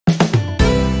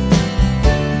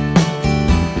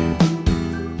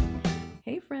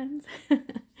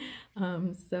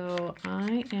friends. So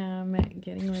I am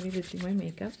getting ready to do my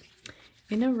makeup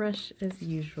in a rush as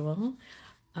usual.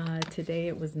 Today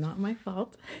it was not my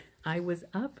fault. I was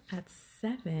up at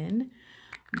 7,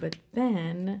 but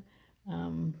then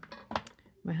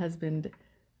my husband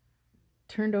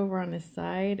turned over on his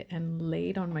side and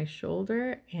laid on my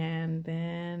shoulder, and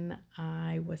then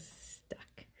I was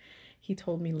stuck. He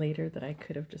told me later that I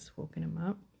could have just woken him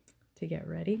up to get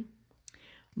ready,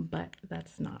 but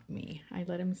that's not me. I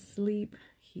let him sleep.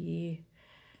 He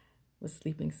was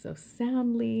sleeping so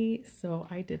soundly, so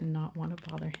I did not want to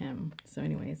bother him. So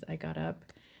anyways, I got up.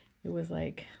 It was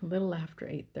like a little after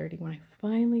 8:30 when I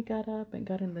finally got up and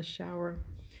got in the shower.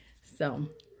 So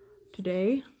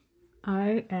today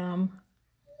I am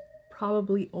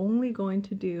probably only going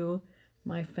to do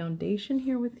my foundation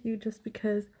here with you, just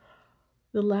because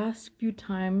the last few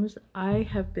times I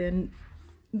have been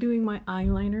doing my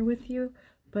eyeliner with you,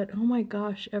 but oh my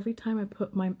gosh, every time I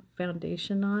put my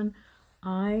foundation on,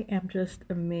 I am just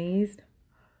amazed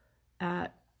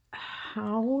at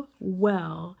how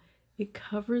well it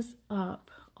covers up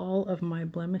all of my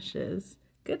blemishes.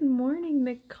 Good morning,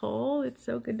 Nicole. It's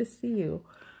so good to see you.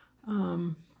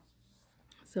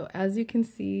 So as you can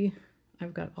see,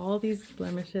 I've got all these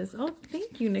blemishes. Oh,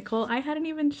 thank you, Nicole. I hadn't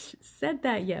even said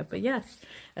that yet, but yes,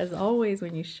 as always,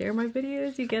 when you share my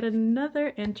videos, you get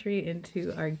another entry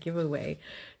into our giveaway.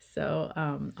 So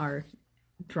our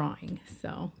drawing.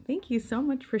 So thank you so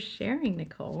much for sharing,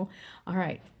 Nicole. All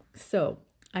right, so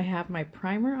I have my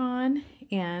primer on,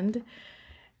 and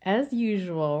as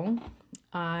usual,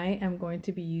 I am going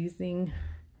to be using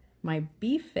my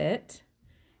𝗵𝗿𝗏,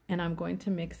 and I'm going to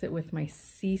mix it with my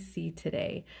𝗕𝗂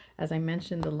today. As I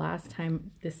mentioned the last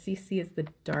time, the 𝗕𝗂 is the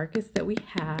darkest that we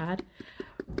had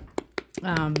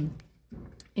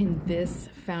in this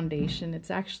foundation.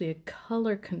 It's actually a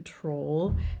color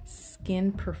control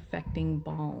skin perfecting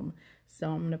balm.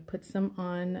 So I'm going to put some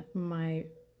on my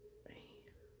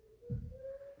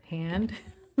hand.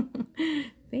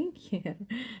 Thank you.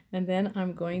 And then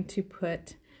I'm going to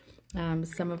put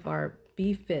some of our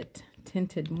𝗵𝗏𝗏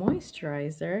tinted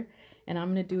moisturizer, and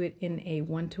I'm going to do it in a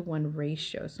 1-to-1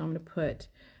 ratio. So I'm going to put,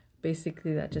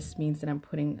 basically that just means that I'm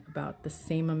putting about the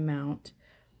same amount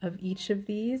of each of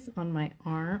these on my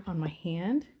arm, on my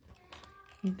hand.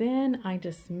 Then I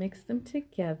just mix them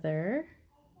together.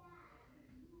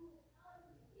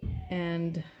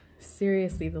 And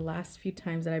seriously, the last few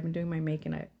times that I've been doing my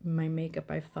makeup,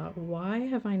 I've thought, why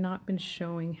have I not been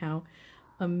showing how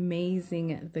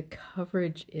amazing the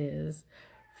coverage is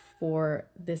for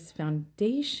this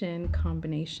foundation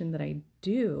combination that I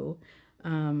do?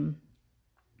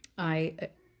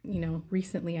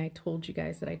 Recently I told you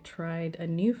guys that I tried a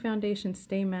new foundation,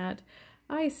 Stay Matte.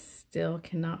 I still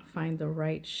cannot find the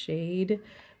right shade,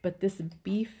 but this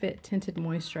𝗵𝗏𝗏 tinted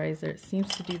moisturizer seems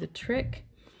to do the trick.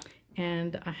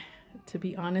 And to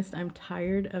be honest, I'm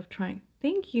tired of trying.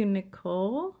 Thank you,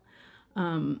 Nicole.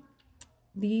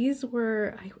 These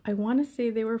were, I want to say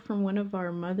they were from one of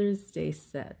our Mother's Day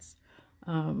sets.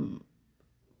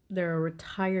 They're a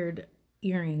retired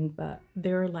earring, but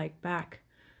they're like back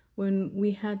when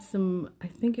we had some, I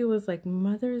think it was like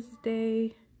Mother's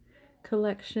Day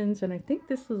collections, and I think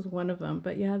this was one of them.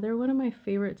 But yeah, they're one of my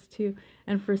favorites too.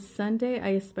 And for Sunday, I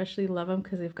especially love them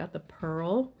because they've got the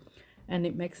pearl, and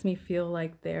it makes me feel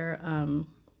like they're a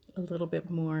little bit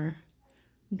more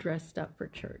dressed up for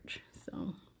church.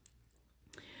 So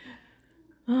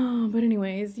but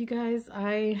anyways, you guys,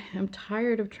 I am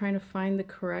tired of trying to find the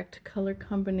correct color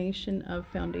combination of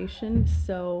foundation,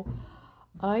 so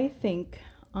I think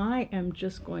I am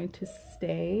just going to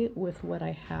stay with what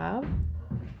I have.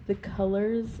 The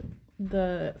colors,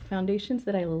 the foundations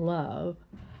that I love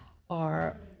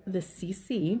are the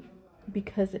𝗕𝗂,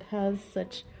 because it has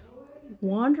such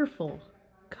wonderful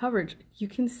coverage. You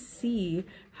can see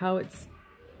how it's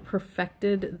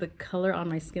perfected the color on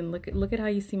my skin. Look at how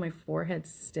you see my forehead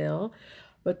still,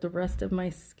 but the rest of my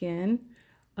skin,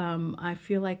 I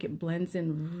feel like it blends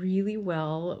in really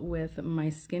well with my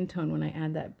skin tone when I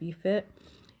add that 𝗵𝗏𝗏,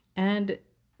 and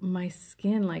my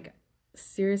skin like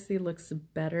seriously looks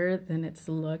better than it's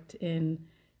looked in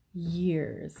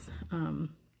years.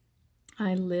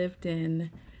 I lived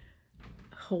in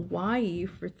Hawaii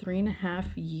for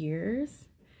 3.5 years,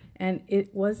 and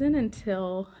it wasn't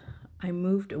until I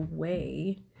moved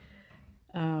away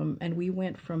and we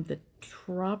went from the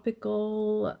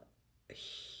tropical,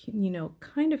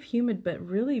 kind of humid but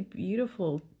really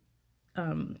beautiful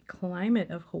climate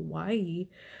of Hawaii.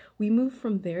 We moved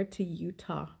from there to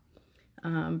Utah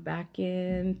back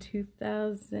in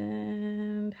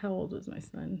 2000. How old was my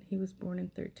son? He was born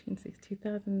in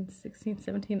 2016,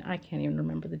 17. I can't even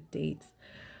remember the dates.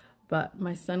 but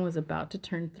my son was about to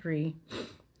turn 3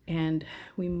 and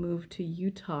we moved to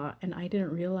Utah, and I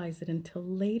didn't realize it until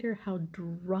later how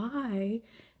dry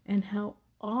and how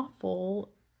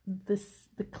awful the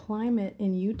climate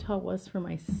in Utah was for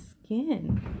my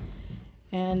skin.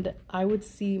 And I would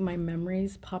see my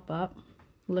memories pop up.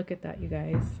 Look at that, you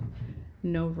guys.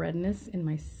 No redness in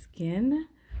my skin.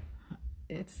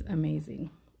 It's amazing.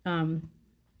 And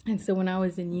so when I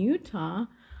was in Utah,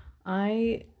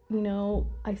 I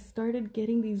started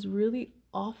getting these really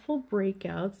awful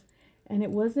breakouts, and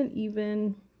it wasn't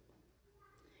even,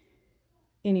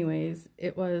 anyways,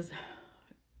 it was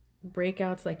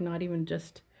breakouts like not even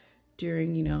just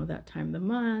during, that time of the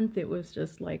month. It was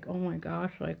just like, oh my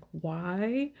gosh, like,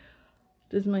 why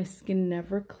does my skin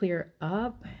never clear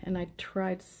up? And I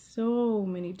tried so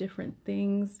many different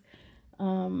things,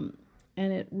 and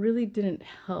it really didn't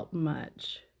help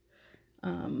much.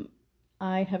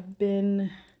 I have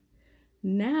been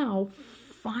now,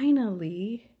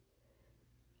 finally,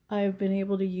 I've been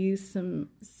able to use some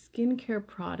skincare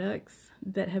products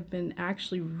that have been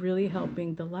actually really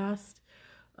helping the last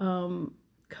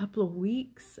couple of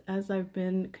weeks, as I've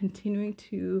been continuing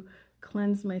to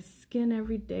cleanse my skin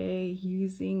every day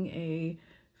using a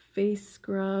face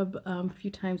scrub a few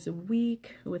times a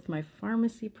week with my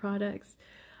Farmasi products.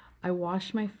 I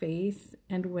wash my face,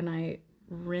 and when I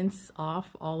rinse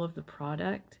off all of the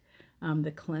product,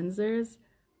 the cleansers,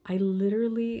 I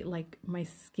literally, like, my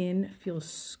skin feels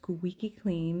squeaky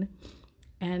clean,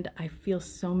 and I feel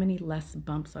so many less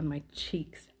bumps on my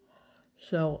cheeks.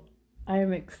 So I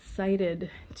am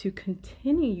excited to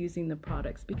continue using the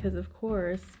products, because of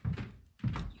course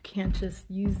you can't just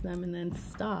use them and then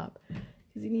stop,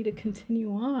 because you need to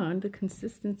continue on. The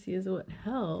consistency is what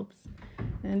helps.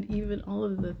 And even all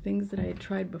of the things that I had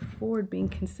tried before, being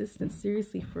consistent,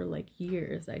 seriously, for like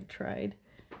years I tried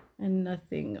and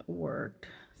nothing worked.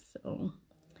 So,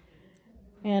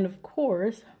 and of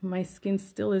course my skin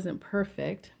still isn't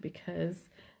perfect, because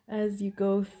as you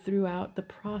go throughout the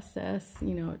process,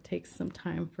 it takes some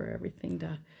time for everything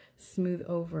to smooth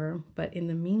over. But in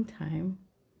the meantime,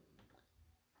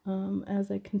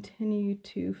 as I continue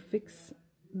to fix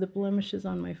the blemishes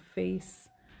on my face,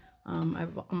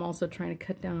 I'm also trying to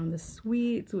cut down on the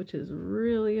sweets, which is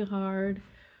really hard.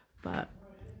 But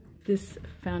this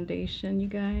foundation, you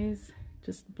guys,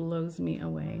 just blows me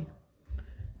away.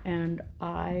 And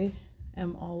I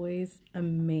am always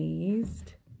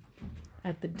amazed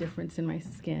at the difference in my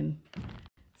skin.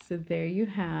 So there you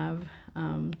have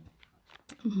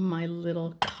my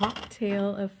little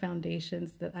cocktail of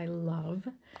foundations that I love.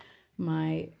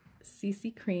 My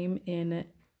CC cream in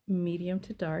medium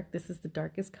to dark. This is the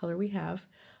darkest color we have,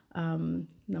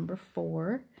 number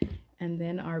 4. And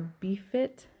then our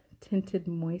BFit Tinted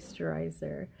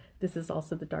Moisturizer. This is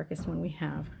also the darkest one we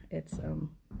have. It's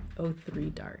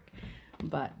 03 dark.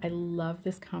 But I love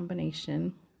this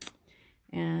combination.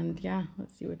 And yeah,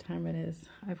 let's see what time it is.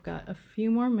 I've got a few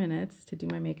more minutes to do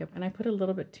my makeup, and I put a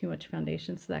little bit too much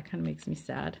foundation, so that kind of makes me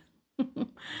sad.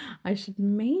 I should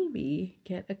maybe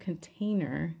get a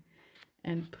container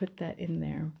and put that in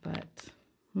there, but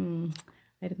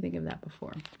I didn't think of that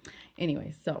before.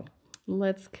 Anyway, so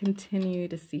let's continue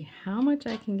to see how much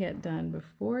I can get done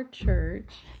before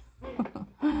church.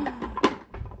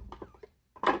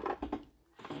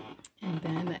 And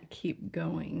then keep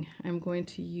going. I'm going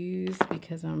to use,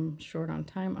 because I'm short on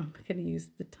time, I'm going to use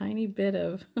the tiny bit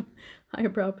of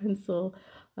eyebrow pencil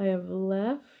I have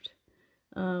left,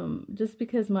 just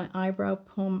because my eyebrow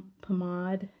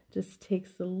pomade just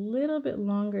takes a little bit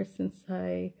longer, since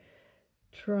I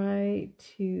try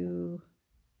to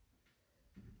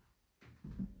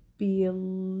be a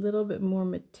little bit more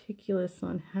meticulous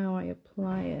on how I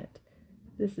apply it.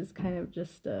 This is kind of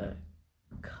just a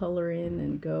color in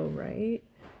and go, right?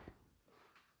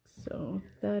 So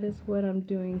that is what I'm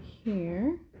doing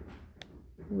here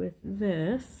with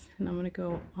this, and I'm going to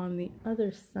go on the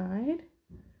other side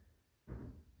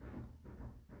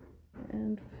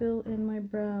and fill in my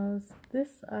brows.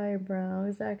 This eyebrow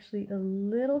is actually a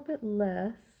little bit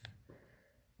less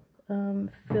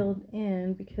filled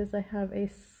in, because I have a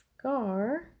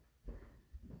scar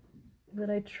that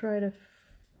I try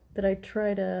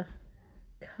to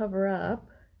cover up,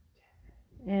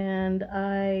 and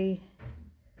I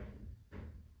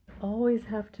always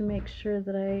have to make sure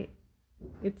that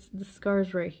it's the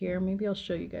scars right here. Maybe I'll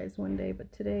show you guys one day,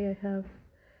 but today I have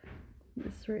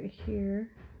this right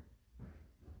here,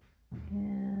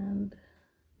 and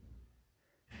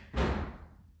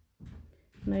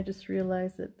I just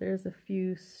realized that there's a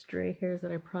few stray hairs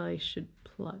that I probably should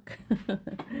pluck. I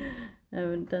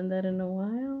haven't done that in a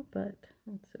while, but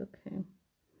that's okay.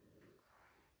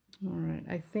 All right,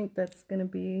 I think that's gonna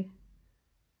be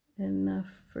enough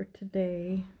for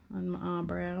today on my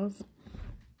eyebrows.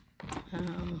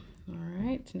 All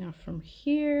right, now from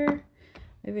here,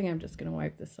 I think I'm just gonna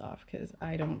wipe this off because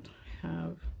I don't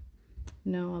have,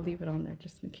 no, I'll leave it on there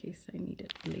just in case I need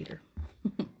it later.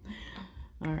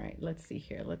 All right, let's see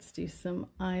here. Let's do some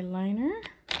eyeliner.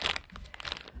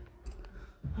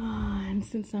 And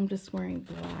since I'm just wearing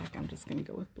black, I'm just gonna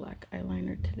go with black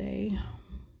eyeliner today.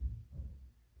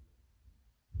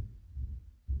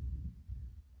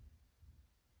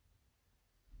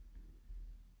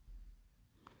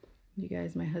 You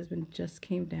guys, my husband just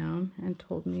came down and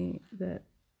told me that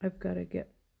I've got to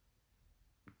get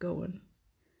going.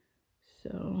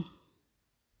 So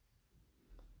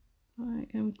I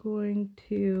am going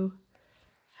to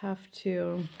have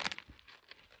to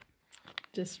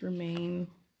just remain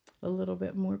a little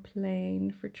bit more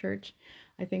plain for church.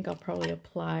 I think I'll probably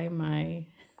apply my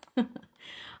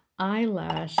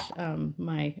eyelash,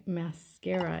 my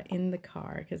mascara in the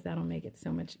car because that'll make it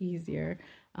so much easier.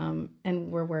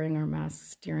 And we're wearing our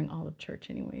masks during all of church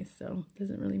anyway, so it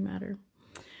doesn't really matter.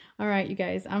 All right, you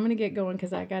guys, I'm gonna get going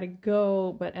because I gotta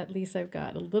go, but at least I've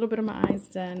got a little bit of my eyes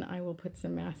done. I will put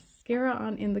some mascara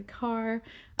on in the car.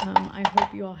 I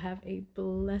hope you all have a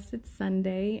blessed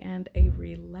Sunday and a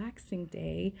relaxing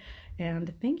day.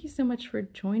 And thank you so much for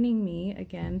joining me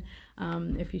again.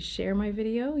 If you share my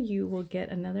video, you will get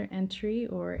another entry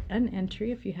or an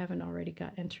entry if you haven't already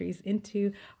got entries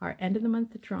into our end of the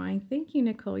month drawing. Thank you,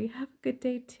 Nicole. You have a good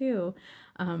day too.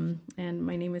 And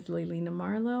my name is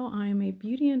𝗕𝗓𝗓𝗄𝗧. I'm a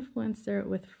beauty influencer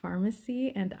with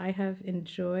Farmasi, and I have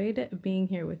enjoyed being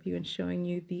here with you and showing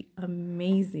you the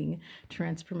amazing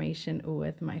transformation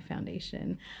with my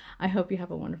foundation. I hope you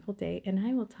have a wonderful day, and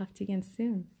I will talk to you again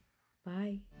soon.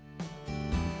 Bye.